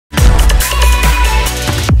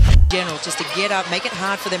general, just to get up, make it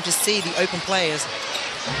hard for them to see the open players.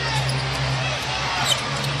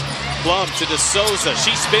 Blum to De Souza.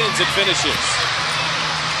 She spins and finishes.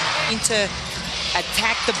 To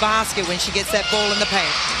attack the basket when she gets that ball in the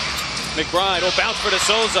paint. McBride will bounce for De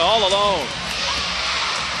Souza all alone.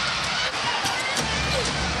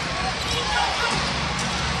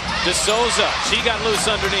 De Souza, she got loose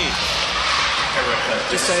underneath.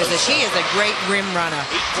 De Souza, she is a great rim runner.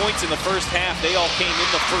 8 points in the first half. They all came in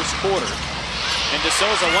the first quarter. And De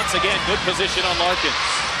Souza, once again, good position on Larkins.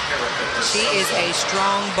 She is a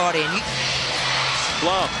strong body. And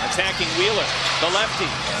Blum attacking Wheeler, the lefty.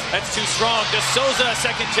 That's too strong. De Souza, a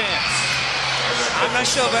second chance. I'm not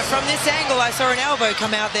sure, but from this angle, I saw an elbow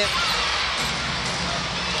come out there.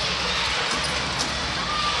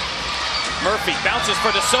 Murphy bounces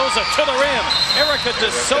for De Souza to the rim. Erika de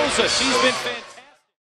Souza, she's been fantastic.